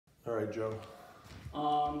All right, Joe.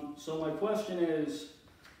 So my question is,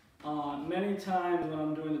 many times when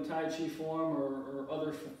I'm doing the Tai Chi form or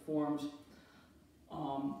other forms,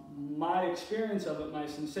 my experience of it, my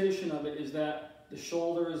sensation of it is that the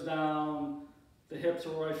shoulder is down, the hips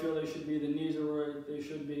are where I feel they should be, the knees are where they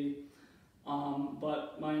should be.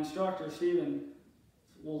 But my instructor, Stephen,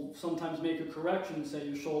 will sometimes make a correction and say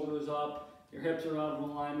your shoulder is up, your hips are out of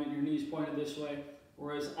alignment, your knees pointed this way.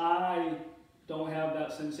 Whereas I don't have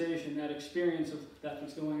that sensation, that experience of that's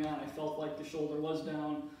what's going on. I felt like the shoulder was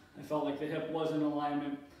down, I felt like the hip was in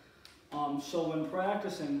alignment. So when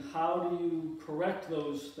practicing, how do you correct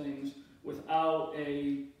those things without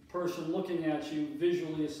a person looking at you,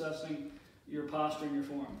 visually assessing your posture and your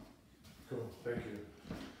form? Cool, thank you.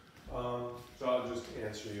 So I'll just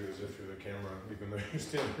answer you as if you're the camera, even though you're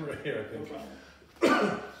standing right here, I think.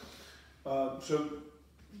 No So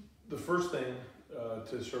the first thing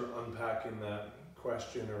to sort of unpack in that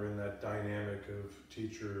question or in that dynamic of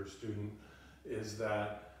teacher-student is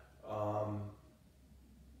that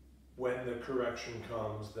when the correction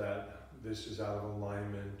comes that this is out of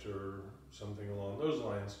alignment or something along those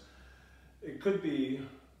lines, it could be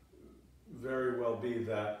very well be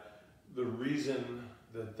that the reason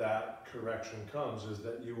that that correction comes is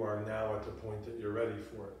that you are now at the point that you're ready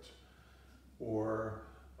for it. Or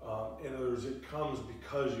in other words, it comes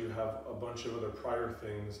because you have a bunch of other prior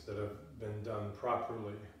things that have been done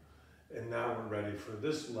properly, and now we're ready for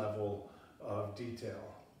this level of detail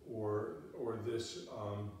or this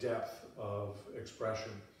depth of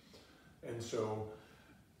expression. And so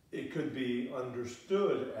it could be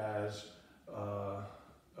understood as a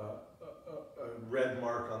red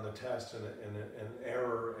mark on the test and an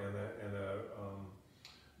error and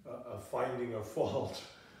a finding of fault,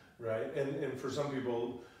 right? And for some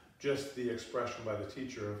people, just the expression by the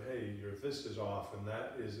teacher of, hey, this is off and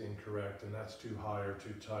that is incorrect and that's too high or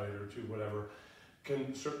too tight or too whatever,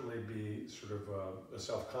 can certainly be sort of a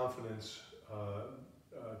self-confidence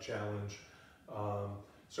challenge.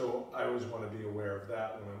 So I always want to be aware of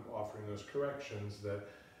that when I'm offering those corrections, that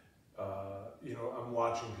you know, I'm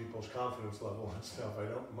watching people's confidence level and stuff.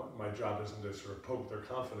 My job isn't to sort of poke their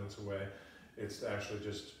confidence away. It's to actually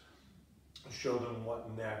just show them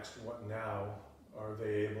what next, what now are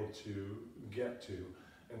they able to get to.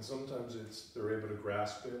 And sometimes they're able to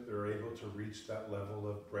grasp it, they're able to reach that level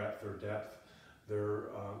of breadth or depth. They're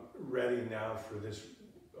ready now for this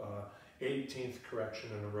 18th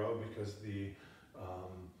correction in a row because the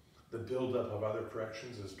buildup of other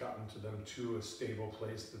corrections has gotten to them to a stable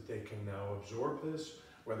place that they can now absorb this,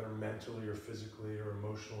 whether mentally or physically or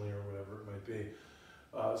emotionally or whatever it might be.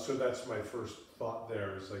 So that's my first thought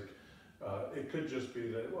there, is like, it could just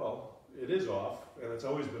be that, well, it is off, and it's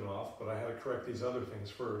always been off, but I had to correct these other things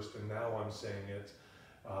first, and now I'm saying it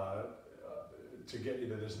to get you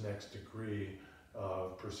to this next degree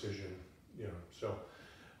of precision, you know. So,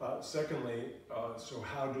 secondly, so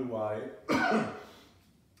how do I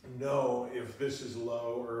know if this is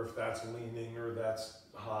low or if that's leaning or that's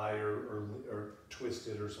high or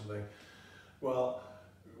twisted or something? Well,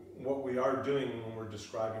 what we are doing when we're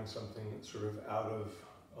describing something sort of out of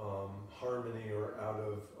harmony or out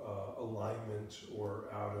of alignment or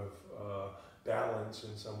out of balance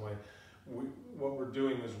in some way, what we're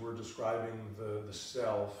doing is we're describing the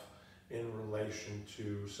self in relation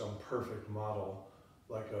to some perfect model,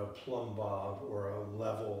 like a plumb bob or a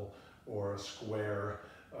level or a square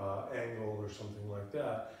angle or something like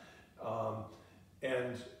that.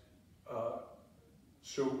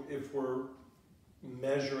 So if we're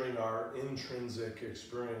measuring our intrinsic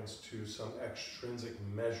experience to some extrinsic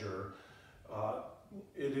measure,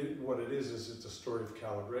 what it is it's a story of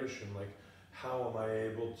calibration. Like, how am I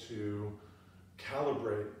able to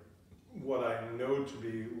calibrate what I know to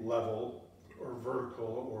be level or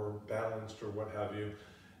vertical or balanced or what have you,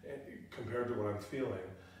 compared to what I'm feeling?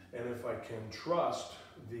 And if I can trust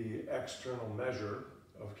the external measure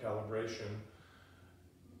of calibration,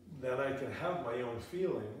 then I can have my own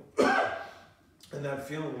feeling. And that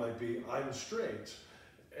feeling might be, I'm straight,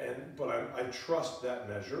 but I trust that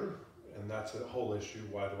measure, and that's a whole issue.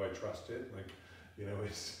 Why do I trust it? Like, you know,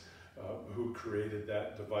 it's who created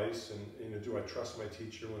that device, and you know, do I trust my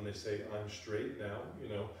teacher when they say I'm straight now? You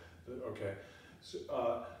know, okay.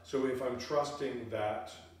 So if I'm trusting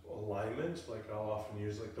that alignment, like I'll often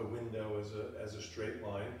use like the window as a straight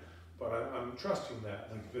line, but I'm trusting that,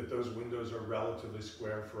 like that those windows are relatively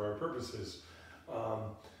square for our purposes,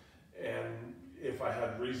 and if I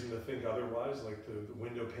had reason to think otherwise, like the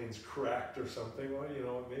window pane's cracked or something, well, you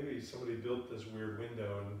know, maybe somebody built this weird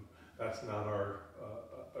window and that's not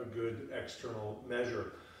a good external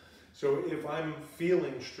measure. So if I'm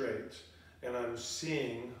feeling straight and I'm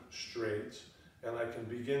seeing straight, and I can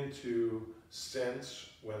begin to sense,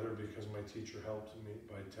 whether because my teacher helped me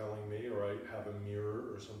by telling me, or I have a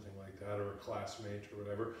mirror or something like that, or a classmate or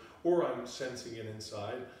whatever, or I'm sensing it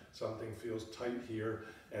inside, something feels tight here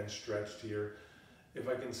and stretched here. If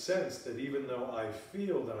I can sense that even though I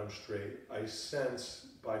feel that I'm straight, I sense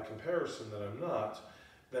by comparison that I'm not,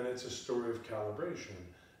 then it's a story of calibration.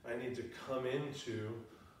 I need to come into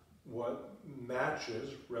what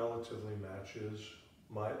relatively matches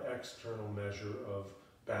my external measure of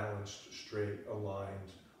balanced, straight,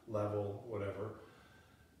 aligned, level, whatever.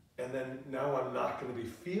 And then now I'm not going to be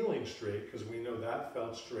feeling straight because we know that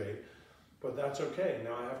felt straight, but that's okay.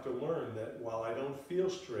 Now I have to learn that while I don't feel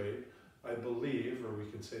straight, I believe, or we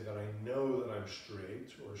could say that I know that I'm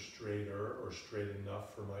straight or straighter or straight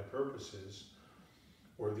enough for my purposes,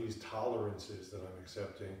 or these tolerances that I'm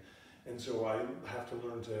accepting. And so I have to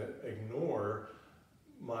learn to ignore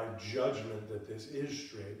my judgment that this is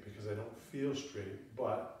straight because I don't feel straight,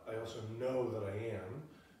 but I also know that I am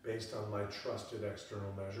based on my trusted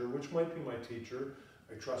external measure, which might be my teacher.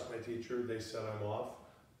 I trust my teacher, they said I'm off,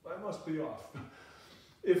 I must be off.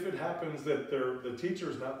 If it happens that the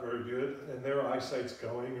teacher's not very good and their eyesight's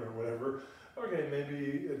going or whatever, okay,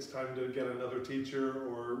 maybe it's time to get another teacher,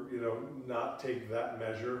 or not take that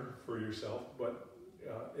measure for yourself. But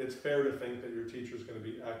it's fair to think that your teacher is going to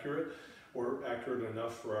be accurate, or accurate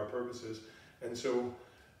enough for our purposes. And so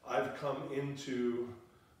I've come into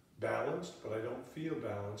balanced, but I don't feel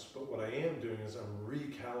balanced. But what I am doing is I'm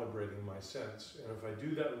recalibrating my sense. And if I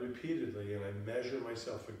do that repeatedly and I measure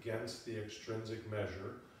myself against the extrinsic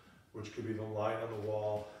measure, which could be the line on the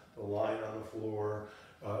wall, the line on the floor,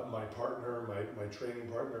 my partner, my training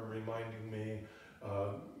partner reminding me,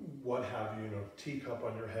 what have you, teacup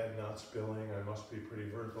on your head not spilling, I must be pretty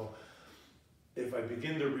vertical. If I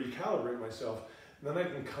begin to recalibrate myself, then I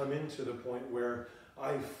can come into the point where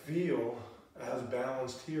I feel as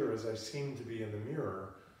balanced here as I seem to be in the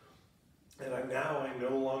mirror. And now I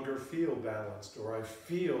no longer feel balanced, or I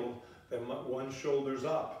feel that one shoulder's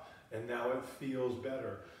up, and now it feels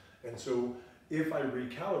better. And so if I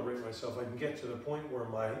recalibrate myself, I can get to the point where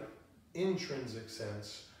my intrinsic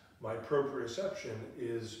sense, my proprioception,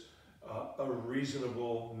 is a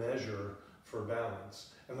reasonable measure for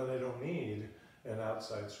balance. And then I don't need an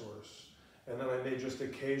outside source. And then I may just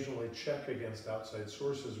occasionally check against outside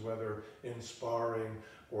sources, whether in sparring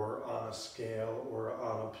or on a scale or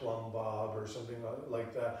on a plumb bob or something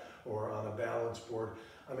like that, or on a balance board.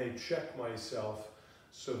 I may check myself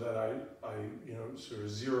so that I sort of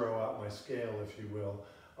zero out my scale, if you will,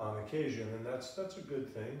 on occasion. And that's a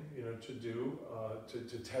good thing, to do,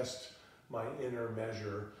 to test my inner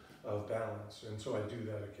measure of balance. And so I do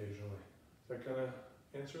that occasionally. Does that kind of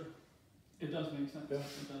answer? It does make sense. Yeah.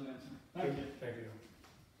 It does answer. Thank you. Thank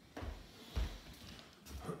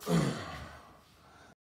you.